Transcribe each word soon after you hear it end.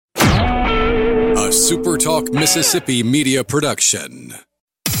a Super Talk Mississippi media production.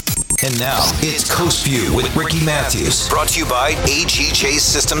 And now, it's Coast View with Ricky Matthews. Brought to you by AGJ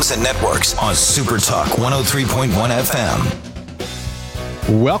Systems and Networks on Super Talk 103.1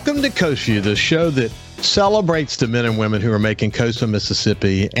 FM. Welcome to Coast View, the show that celebrates the men and women who are making coastal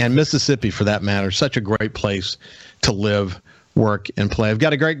Mississippi, and Mississippi for that matter, such a great place to live, work, and play. I've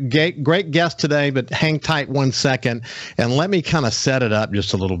got a great guest today, but hang tight 1 second, and let me kind of set it up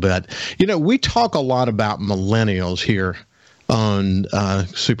just a little bit. You know, we talk a lot about millennials here on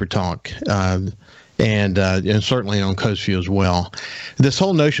Super Talk, and certainly on Coast View as well. This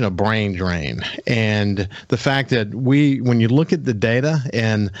whole notion of brain drain and the fact that when you look at the data,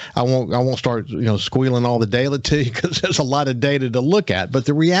 and I won't start squealing all the data to you because there's a lot of data to look at, but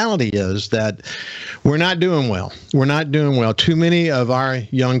the reality is that we're not doing well. We're not doing well. Too many of our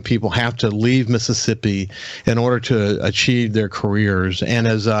young people have to leave Mississippi in order to achieve their careers. And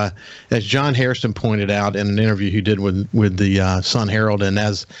as John Hairston pointed out in an interview he did with the Sun Herald, and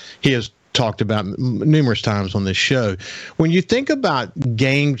as he has talked about numerous times on this show, when you think about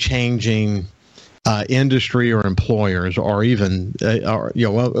game-changing industry or employers, or even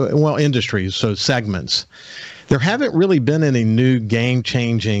industries, so segments, there haven't really been any new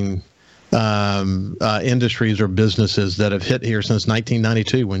game-changing industries or businesses that have hit here since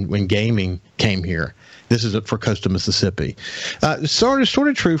 1992 when gaming came here. This is for coastal Mississippi. Sort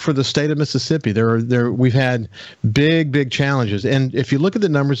of true for the state of Mississippi. We've had big challenges, and if you look at the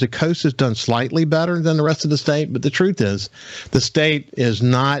numbers, the coast has done slightly better than the rest of the state. But the truth is, the state is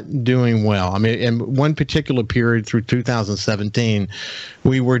not doing well. I mean, in one particular period through 2017,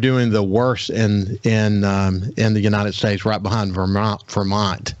 we were doing the worst in the United States, right behind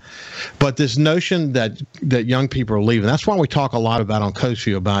Vermont. But this notion that young people are leaving, that's why we talk a lot about on Coast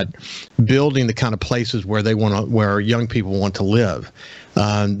View about building the kind of places where young people want to live.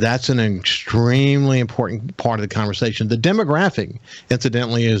 That's an extremely important part of the conversation. The demographic,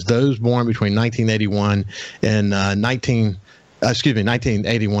 incidentally, is those born between 1981 and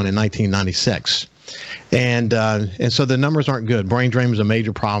 1981 and 1996. And so the numbers aren't good. Brain drain is a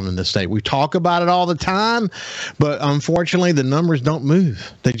major problem in this state. We talk about it all the time, but unfortunately the numbers don't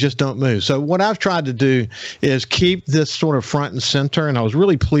move. They just don't move. So what I've tried to do is keep this sort of front and center. And I was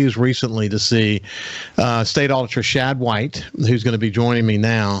really pleased recently to see State Auditor Shad White, who's going to be joining me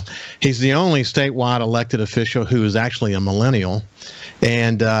now. He's the only statewide elected official who is actually a millennial.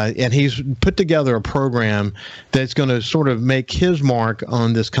 And he's put together a program that's going to sort of make his mark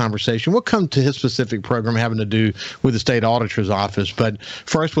on this conversation. We'll come to his specific program having to do with the state auditor's office. But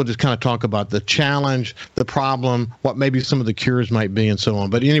first, we'll just kind of talk about the challenge, the problem, what maybe some of the cures might be, and so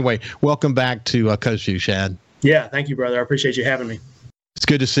on. But anyway, welcome back to Coast View, Shad. Yeah, thank you, brother. I appreciate you having me. It's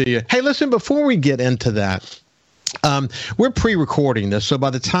good to see you. Hey, listen, before we get into that, we're pre-recording this, so by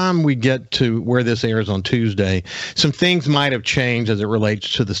the time we get to where this airs on Tuesday, some things might have changed as it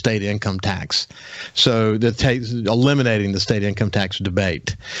relates to the state income tax. So eliminating the state income tax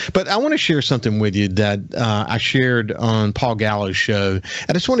debate. But I want to share something with you that I shared on Paul Gallo's show.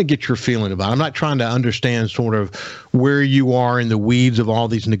 I just want to get your feeling about it. I'm not trying to understand sort of where you are in the weeds of all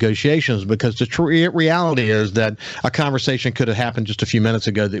these negotiations, because the reality is that a conversation could have happened just a few minutes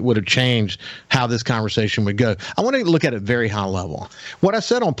ago that would have changed how this conversation would go. I want to look at it very high level. What I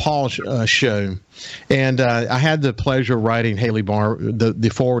said on Paul's show, and I had the pleasure of writing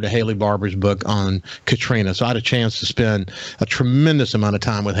the foreword to Haley Barbour's book on Katrina. So I had a chance to spend a tremendous amount of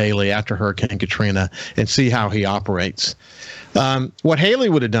time with Haley after Hurricane Katrina and see how he operates. What Haley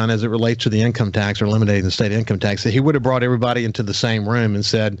would have done as it relates to the income tax or eliminating the state income tax, he would have brought everybody into the same room and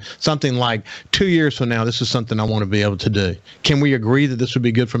said something like, 2 years from now, this is something I want to be able to do. Can we agree that this would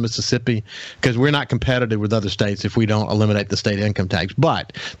be good for Mississippi? Because we're not competitive with other states if we don't eliminate the state income tax.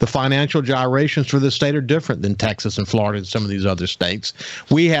 But the financial gyrations for this state are different than Texas and Florida and some of these other states.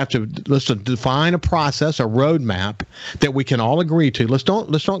 We have to let's define a process, a roadmap that we can all agree to. Let's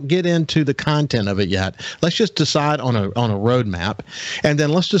don't get into the content of it yet. Let's just decide on a roadmap, and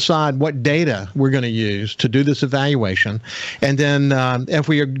then let's decide what data we're going to use to do this evaluation. And then if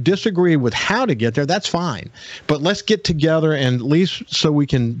we disagree with how to get there, that's fine. But let's get together, and at least so we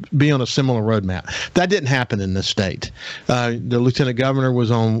can be on a similar roadmap. That didn't happen in this state. The lieutenant governor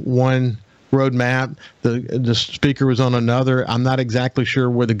was on one roadmap. The speaker was on another. I'm not exactly sure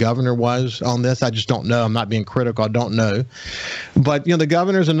where the governor was on this. I just don't know. I'm not being critical. I don't know. But the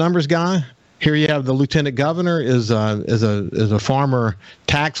governor's a numbers guy. Here you have the lieutenant governor is a former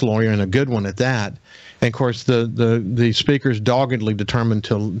tax lawyer, and a good one at that. And of course, the speaker's doggedly determined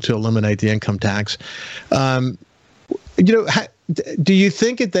to eliminate the income tax. Do you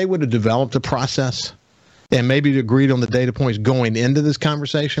think that they would have developed a process and maybe agreed on the data points going into this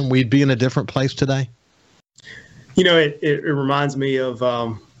conversation, we'd be in a different place today? It reminds me of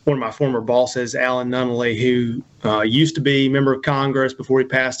one of my former bosses, Alan Nunnally, who used to be member of Congress before he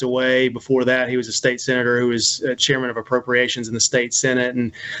passed away. Before that, he was a state senator who was chairman of appropriations in the state Senate.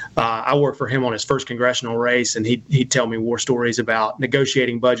 And I worked for him on his first congressional race, and he'd tell me war stories about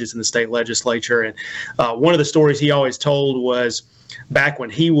negotiating budgets in the state legislature. And one of the stories he always told was back when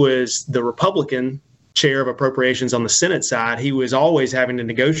he was the Republican chair of appropriations on the Senate side, he was always having to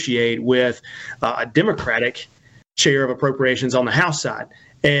negotiate with a Democratic chair of appropriations on the House side.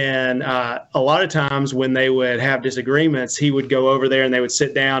 And a lot of times when they would have disagreements, he would go over there and they would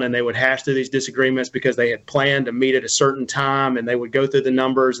sit down and they would hash through these disagreements because they had planned to meet at a certain time, and they would go through the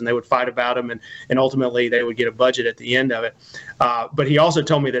numbers and they would fight about them, and ultimately they would get a budget at the end of it. But he also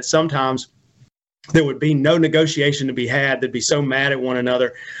told me that sometimes there would be no negotiation to be had. They'd be so mad at one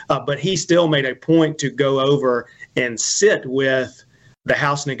another. But he still made a point to go over and sit with the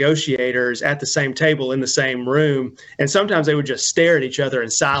House negotiators at the same table in the same room. And sometimes they would just stare at each other in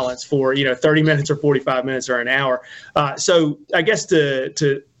silence for, 30 minutes or 45 minutes or an hour. So I guess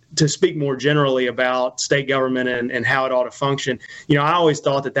to speak more generally about state government and how it ought to function, I always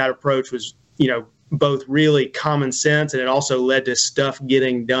thought that approach was, both really common sense, and it also led to stuff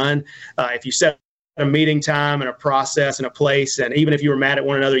getting done. If you set a meeting time and a process and a place, and even if you were mad at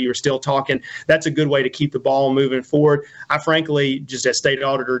one another, you were still talking, that's a good way to keep the ball moving forward. I frankly, just as state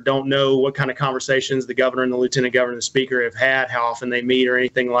auditor, don't know what kind of conversations the governor and the lieutenant governor and the speaker have had, how often they meet or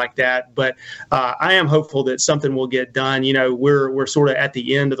anything like that. But I am hopeful that something will get done. We're sort of at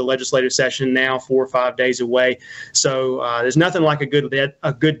the end of the legislative session now, 4 or 5 days away. So there's nothing like a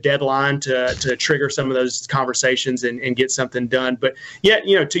good deadline to trigger some of those conversations and get something done. But yet,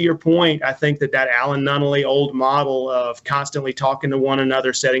 to your point, I think that Alan Nunnally old model of constantly talking to one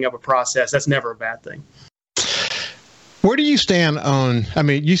another, setting up a process, that's never a bad thing. Where do you stand on,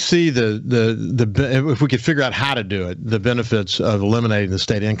 you see the if we could figure out how to do it, the benefits of eliminating the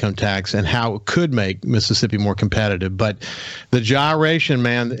state income tax and how it could make Mississippi more competitive. But the gyration,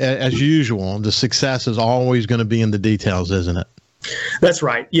 man, as usual, the success is always going to be in the details, isn't it? That's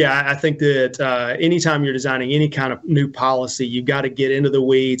right. Yeah, I think that anytime you're designing any kind of new policy, you've got to get into the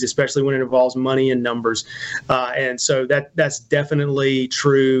weeds, especially when it involves money and numbers. And so that's definitely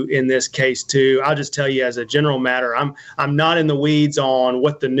true in this case, too. I'll just tell you as a general matter, I'm not in the weeds on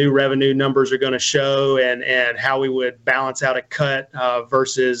what the new revenue numbers are going to show and how we would balance out a cut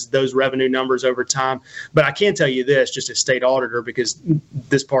versus those revenue numbers over time. But I can tell you this, just as state auditor, because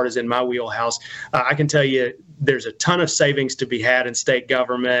this part is in my wheelhouse, I can tell you there's a ton of savings to be had in state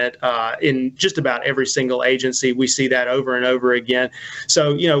government, in just about every single agency. We see that over and over again.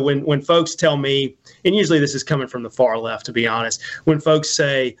 So, when folks tell me, and usually this is coming from the far left, to be honest, when folks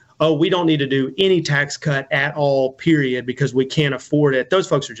say, oh, we don't need to do any tax cut at all, period, because we can't afford it, those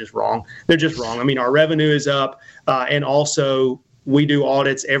folks are just wrong. They're just wrong. Our revenue is up, and also we do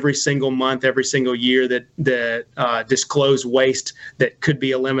audits every single month, every single year that disclose waste that could be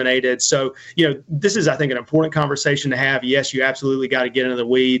eliminated. So, this is, I think, an important conversation to have. Yes, you absolutely got to get into the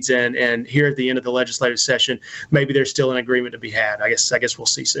weeds, and here at the end of the legislative session, maybe there's still an agreement to be had. I guess we'll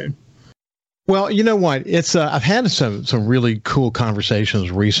see soon. Well, you know what? It's I've had some really cool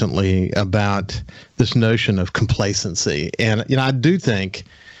conversations recently about this notion of complacency, and I do think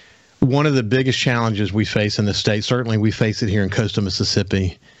one of the biggest challenges we face in the state, certainly we face it here in coastal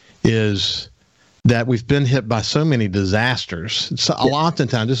Mississippi, is that we've been hit by so many disasters. So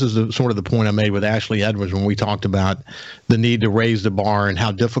oftentimes, this is sort of the point I made with Ashley Edwards when we talked about the need to raise the bar and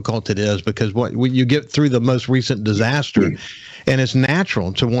how difficult it is, because you get through the most recent disaster, and it's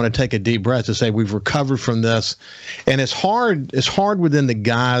natural to want to take a deep breath to say we've recovered from this. And it's hard within the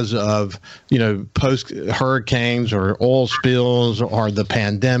guise of, post hurricanes or oil spills or the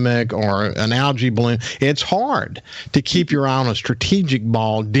pandemic or an algae bloom. It's hard to keep your eye on a strategic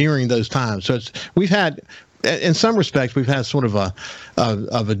ball during those times. So we've had, in some respects, we've had sort of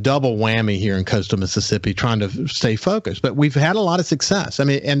a double whammy here in coastal Mississippi trying to stay focused, but we've had a lot of success.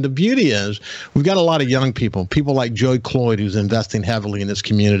 And the beauty is we've got a lot of young people like Joe Cloyd, who's investing heavily in this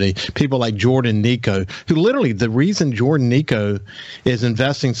community, people like Jordan Nico, who literally, the reason Jordan Nico is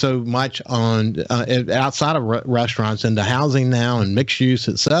investing so much on outside of restaurants into housing now and mixed use,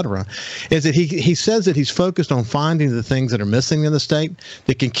 et cetera, is that he says that he's focused on finding the things that are missing in the state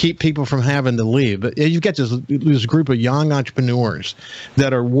that can keep people from having to leave. But you've got this group of young entrepreneurs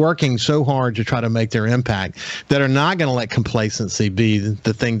that are working so hard to try to make their impact, that are not going to let complacency be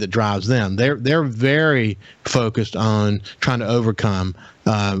the thing that drives them. They're very focused on trying to overcome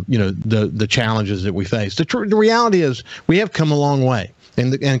the challenges that we face. The reality is we have come a long way.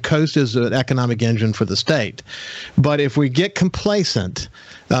 and Coast is an economic engine for the state. But if we get complacent,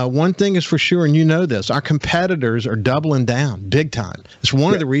 one thing is for sure, and you know this, our competitors are doubling down big time. It's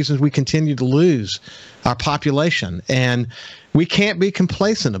one of the reasons we continue to lose our population, and we can't be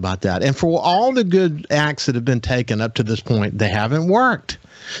complacent about that. And for all the good acts that have been taken up to this point, they haven't worked.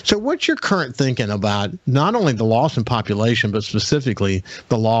 So what's your current thinking about not only the loss in population, but specifically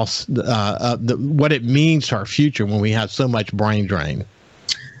the loss, what it means to our future when we have so much brain drain?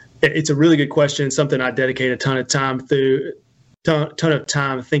 It's a really good question. Something I dedicate a ton of time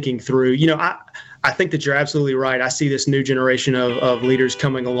thinking through. You know, I think that you're absolutely right. I see this new generation of leaders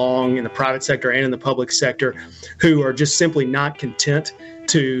coming along in the private sector and in the public sector who are just simply not content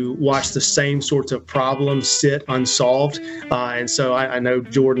to watch the same sorts of problems sit unsolved. And so I know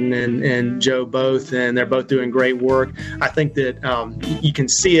Jordan and Joe both, and they're both doing great work. I think that you can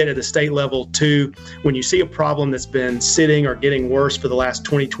see it at the state level too. When you see a problem that's been sitting or getting worse for the last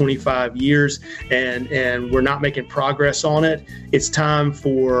 20, 25 years, and we're not making progress on it, it's time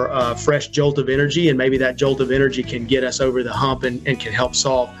for a fresh jolt of energy, and maybe that jolt of energy can get us over the hump and can help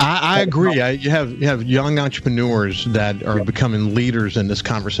solve. I agree. You have young entrepreneurs that are becoming leaders in this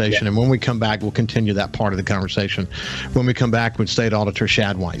conversation. And when we come back, we'll continue that part of the conversation when we come back with State Auditor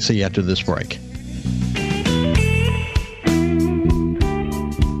Shad White. See you after this break.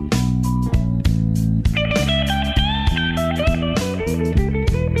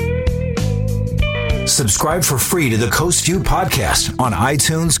 Subscribe for free to the Coast View podcast on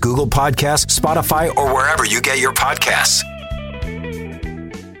iTunes, Google Podcasts, Spotify, or wherever you get your podcasts.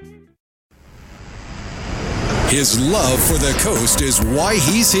 His love for the coast is why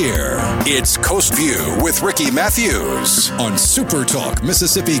he's here. It's Coast View with Ricky Matthews on Super Talk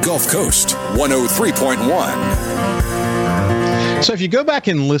Mississippi Gulf Coast 103.1. So if you go back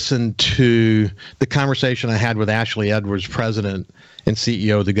and listen to the conversation I had with Ashley Edwards, President and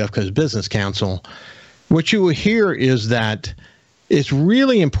CEO of the Gulf Coast Business Council, what you will hear is that it's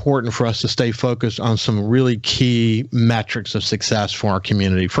really important for us to stay focused on some really key metrics of success for our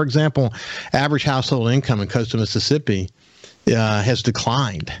community. For example, average household income in coastal Mississippi has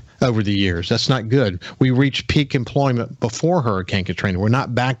declined over the years. That's not good. We reached peak employment before Hurricane Katrina. We're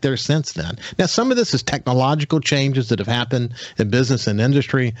not back there since then. Now, some of this is technological changes that have happened in business and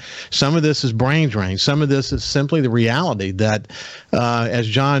industry. Some of this is brain drain. Some of this is simply the reality that, as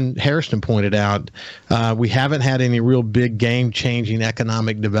John Hairston pointed out, we haven't had any real big game-changing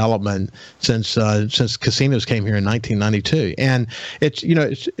economic development since casinos came here in 1992. And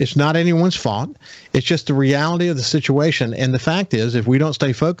it's not anyone's fault. It's just the reality of the situation. And the fact is, if we don't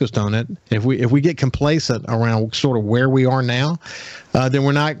stay focused on it, if we get complacent around sort of where we are now, then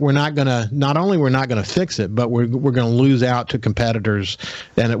we're not going to fix it, but we're going to lose out to competitors.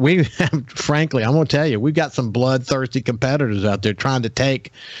 And we have, frankly, I'm going to tell you, we've got some bloodthirsty competitors out there trying to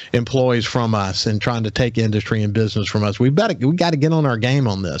take employees from us and trying to take industry and business from us. We got to get on our game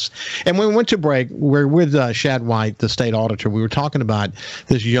on this. And when we went to break, we're with Shad White, the state auditor. We were talking about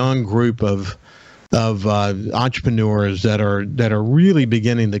this young group of entrepreneurs that are really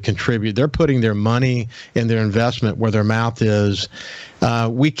beginning to contribute. They're putting their money and their investment where their mouth is.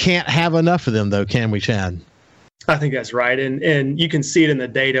 We can't have enough of them, though, can we, Chad? I think that's right. And you can see it in the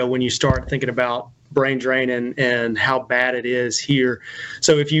data when you start thinking about brain drain and how bad it is here.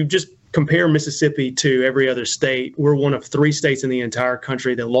 So if you just compare Mississippi to every other state, we're one of 3 states in the entire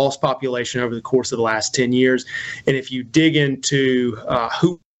country that lost population over the course of the last 10 years. And if you dig into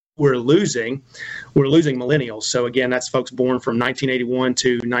who we're losing millennials. So again, that's folks born from 1981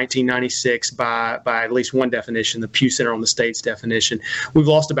 to 1996 by at least one definition, the Pew Center on the State's definition. We've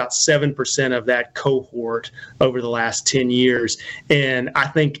lost about 7% of that cohort over the last 10 years. And I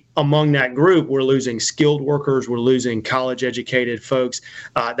think among that group, we're losing skilled workers, we're losing college-educated folks.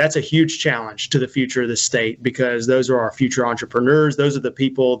 That's a huge challenge to the future of the state, because those are our future entrepreneurs. Those are the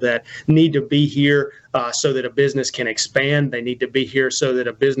people that need to be here so that a business can expand. They need to be here so that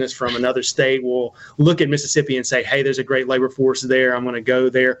a business from another state will look at Mississippi and say, hey, there's a great labor force there. I'm going to go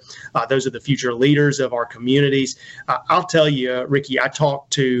there. Those are the future leaders of our communities. I'll tell you, Ricky, I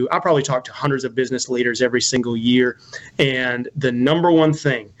probably talk to hundreds of business leaders every single year. And the number one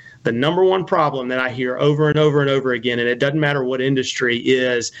problem that I hear over and over and over again, and it doesn't matter what industry,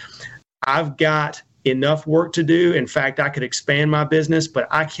 is I've got enough work to do. In fact, I could expand my business, but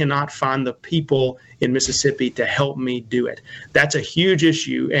I cannot find the people in Mississippi to help me do it. That's a huge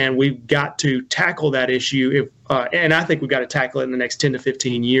issue, and we've got to tackle that issue. And I think we've got to tackle it in the next 10 to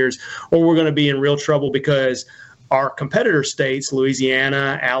 15 years, or we're going to be in real trouble, because our competitor states,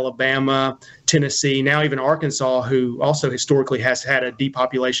 Louisiana, Alabama, Tennessee, now even Arkansas, who also historically has had a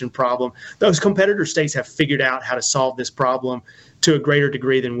depopulation problem, those competitor states have figured out how to solve this problem to a greater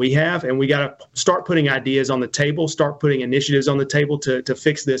degree than we have. And we got to start putting ideas on the table, start putting initiatives on the table to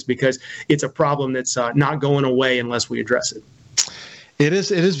fix this, because it's a problem that's not going away unless we address it. It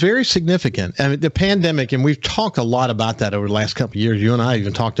is very significant. I mean, the pandemic, and we've talked a lot about that over the last couple of years. You and I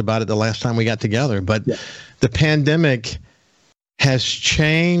even talked about it the last time we got together. But the pandemic has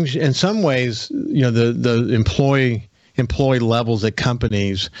changed in some ways. You know, the employee levels at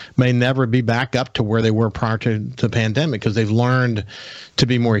companies may never be back up to where they were prior to the pandemic, because they've learned to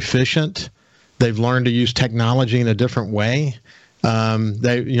be more efficient. They've learned to use technology in a different way.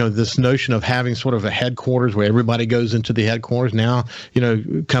 This notion of having sort of a headquarters where everybody goes into the headquarters. Now,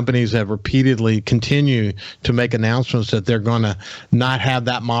 companies have repeatedly continue to make announcements that they're going to not have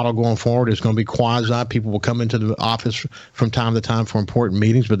that model going forward. It's going to be quasi. People will come into the office from time to time for important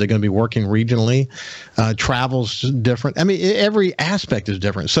meetings, but they're going to be working regionally. Travel's different. I mean, every aspect is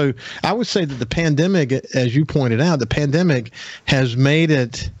different. So I would say that the pandemic, as you pointed out, the pandemic has made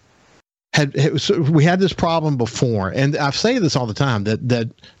it. We had this problem before, and I say this all the time,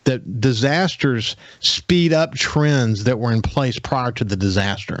 that disasters speed up trends that were in place prior to the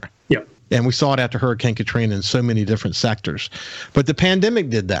disaster. Yep. And we saw it after Hurricane Katrina in so many different sectors. But the pandemic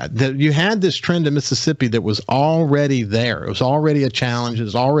did that. That you had this trend in Mississippi that was already there. It was already a challenge. It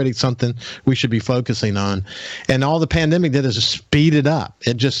was already something we should be focusing on. And all the pandemic did is just speed it up.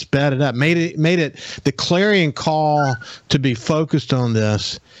 It just sped it up, made it the clarion call to be focused on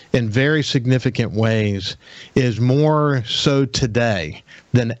this in very significant ways is more so today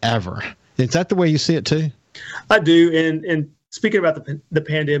than ever. Is that the way you see it too? I do. And speaking about the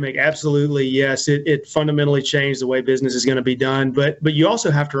pandemic, absolutely, yes, it fundamentally changed the way business is going to be done. But you also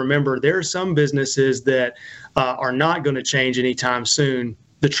have to remember there are some businesses that are not going to change anytime soon.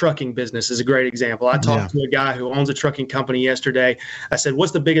 The trucking business is a great example. I talked to a guy who owns a trucking company yesterday. I said,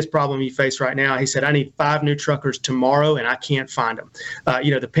 "What's the biggest problem you face right now?" He said, "I need 5 new truckers tomorrow, and I can't find them."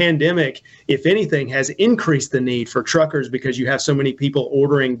 The pandemic, if anything, has increased the need for truckers because you have so many people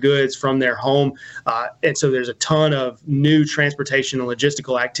ordering goods from their home. And so there's a ton of new transportation and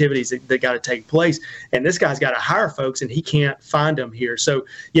logistical activities that got to take place. And this guy's got to hire folks, and he can't find them here. So,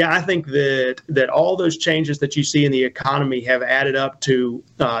 yeah, I think that all those changes that you see in the economy have added up to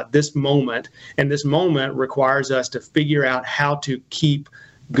this moment, and this moment requires us to figure out how to keep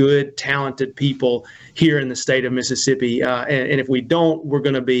good, talented people here in the state of Mississippi. And if we don't, we're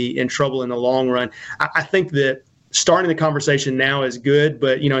going to be in trouble in the long run. I think that starting the conversation now is good,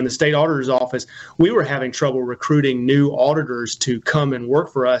 but in the state auditor's office, we were having trouble recruiting new auditors to come and work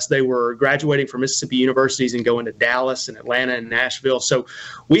for us. They were graduating from Mississippi universities and going to Dallas and Atlanta and Nashville. So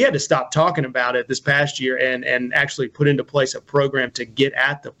we had to stop talking about it this past year and actually put into place a program to get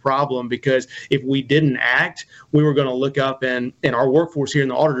at the problem, because if we didn't act, we were going to look up and our workforce here in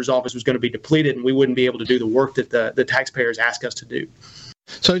the auditor's office was going to be depleted, and we wouldn't be able to do the work that the taxpayers ask us to do.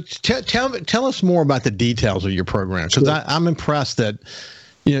 So tell us more about the details of your program, because I'm impressed that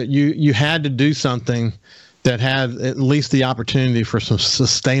you had to do something that had at least the opportunity for some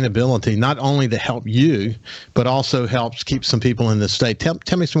sustainability, not only to help you, but also helps keep some people in the state. Tell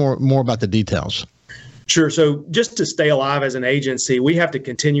me some more about the details. Sure. So just to stay alive as an agency, we have to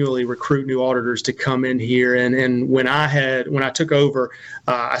continually recruit new auditors to come in here. And when I took over,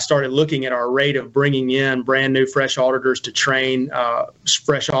 I started looking at our rate of bringing in brand new, fresh auditors to train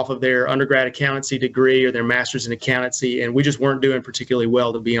fresh off of their undergrad accountancy degree or their master's in accountancy. And we just weren't doing particularly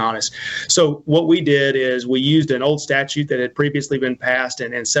well, to be honest. So what we did is we used an old statute that had previously been passed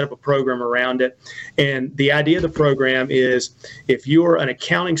and set up a program around it. And the idea of the program is if you're an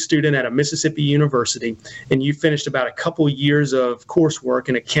accounting student at a Mississippi university, and you finished about a couple years of coursework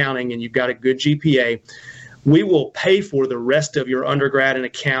in accounting and you've got a good GPA, we will pay for the rest of your undergrad in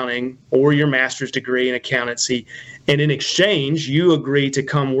accounting or your master's degree in accountancy. And in exchange, you agree to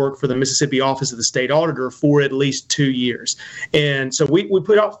come work for the Mississippi Office of the State Auditor for at least 2 years. And so we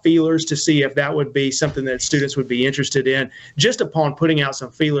put out feelers to see if that would be something that students would be interested in. Just upon putting out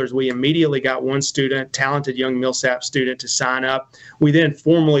some feelers, we immediately got one student, talented young Millsap student, to sign up. We then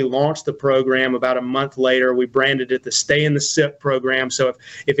formally launched the program about a month later. We branded it the Stay in the SIP program. So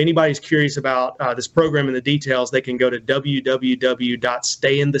if anybody's curious about this program and the details, they can go to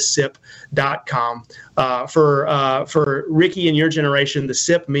www.stayinthesip.com. For Ricky and your generation, the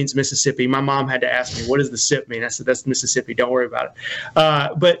SIP means Mississippi. My mom had to ask me, what does the SIP mean? I said, that's Mississippi. Don't worry about it.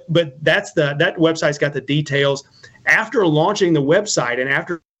 But that website's got the details. After launching the website and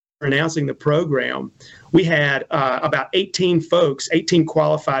after announcing the program, we had about 18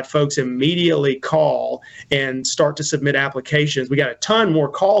 qualified folks immediately call and start to submit applications. We got a ton more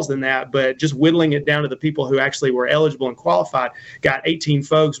calls than that, but just whittling it down to the people who actually were eligible and qualified, got 18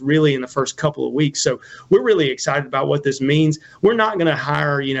 folks really in the first couple of weeks. So we're really excited about what this means. We're not going to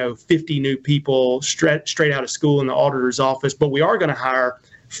hire, 50 new people straight out of school in the auditor's office, but we are going to hire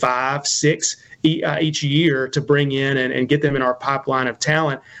 5, 6 each year to bring in and get them in our pipeline of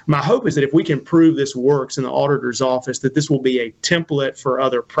talent. My hope is that if we can prove this works in the auditor's office, that this will be a template for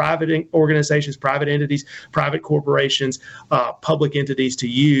other private organizations, private entities, private corporations, public entities to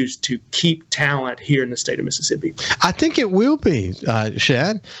use to keep talent here in the state of Mississippi. I think it will be,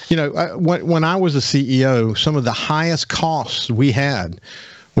 Shad. When I was a CEO, some of the highest costs we had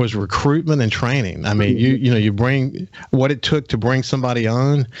was recruitment and training. I mean, you bring what it took to bring somebody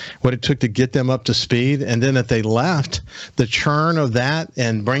on, what it took to get them up to speed, and then if they left, the churn of that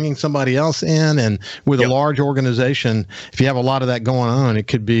and bringing somebody else in, and with a large organization, if you have a lot of that going on, it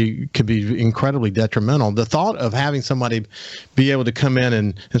could be incredibly detrimental. The thought of having somebody be able to come in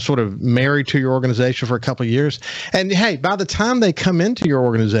and sort of marry to your organization for a couple of years, and hey, by the time they come into your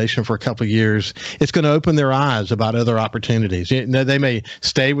organization for a couple of years, it's going to open their eyes about other opportunities. They may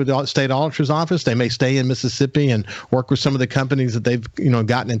stay with the state auditor's office. They may stay in Mississippi and work with some of the companies that they've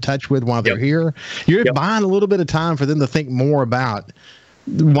gotten in touch with while they're here. You're buying a little bit of time for them to think more about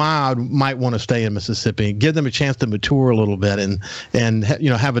why I might want to stay in Mississippi. Give them a chance to mature a little bit and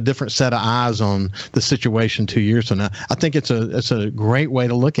have a different set of eyes on the situation 2 years from now. I think it's a great way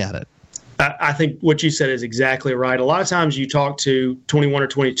to look at it. I think what you said is exactly right. A lot of times you talk to 21 or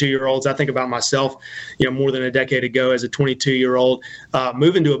 22-year-olds. I think about myself, more than a decade ago as a 22-year-old.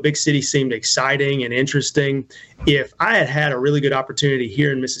 Moving to a big city seemed exciting and interesting. If I had had a really good opportunity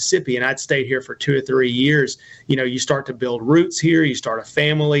here in Mississippi and I'd stayed here for 2 or 3 years, you start to build roots here, you start a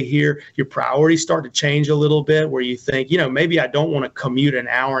family here, your priorities start to change a little bit where you think, maybe I don't want to commute an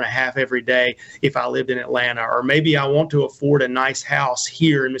hour and a half every day if I lived in Atlanta, or maybe I want to afford a nice house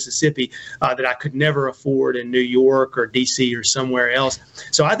here in Mississippi that I could never afford in New York or DC or somewhere else.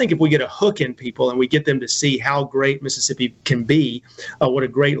 So I think if we get a hook in people and we get them to see how great Mississippi can be, what a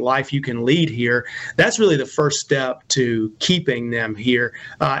great life you can lead here, that's really the first step to keeping them here.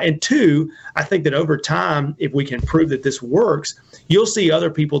 And two, I think that over time, if we can prove that this works, you'll see other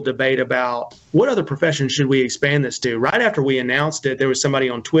people debate about what other professions should we expand this to. Right after we announced it, there was somebody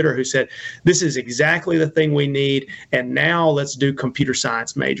on Twitter who said, this is exactly the thing we need, and now let's do computer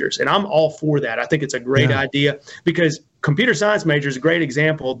science majors. And I'm all for that. I think it's a great idea because computer science majors, a great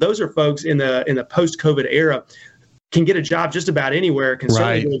example. Those are folks in the post-COVID era can get a job just about anywhere, can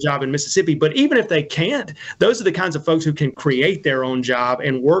certainly get a job in Mississippi. But even if they can't, those are the kinds of folks who can create their own job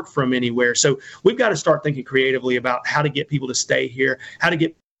and work from anywhere. So we've got to start thinking creatively about how to get people to stay here, how to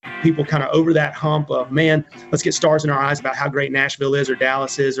get people kind of over that hump of, man, let's get stars in our eyes about how great Nashville is or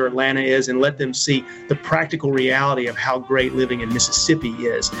Dallas is or Atlanta is, and let them see the practical reality of how great living in Mississippi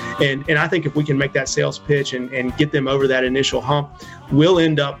is. And I think if we can make that sales pitch and get them over that initial hump, we'll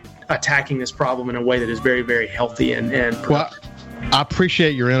end up attacking this problem in a way that is very, very healthy and productive. Well, I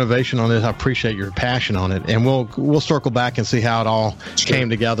appreciate your innovation on this. I appreciate your passion on it, and we'll circle back and see how it all came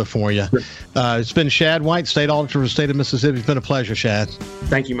together for you. It's been Shad White, State Auditor for the state of Mississippi. It's been a pleasure, Shad.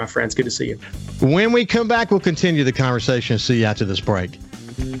 Thank you, my friends. Good to see you. When we come back, we'll continue the conversation. See you after this break.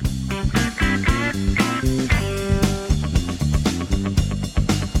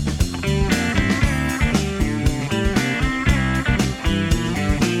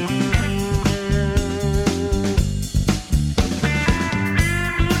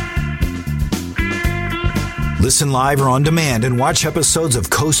 Listen live or on demand and watch episodes of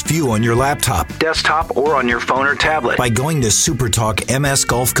Coast View on your laptop, desktop, or on your phone or tablet by going to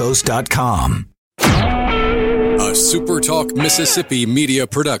supertalkmsgulfcoast.com. A SuperTalk Mississippi media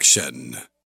production.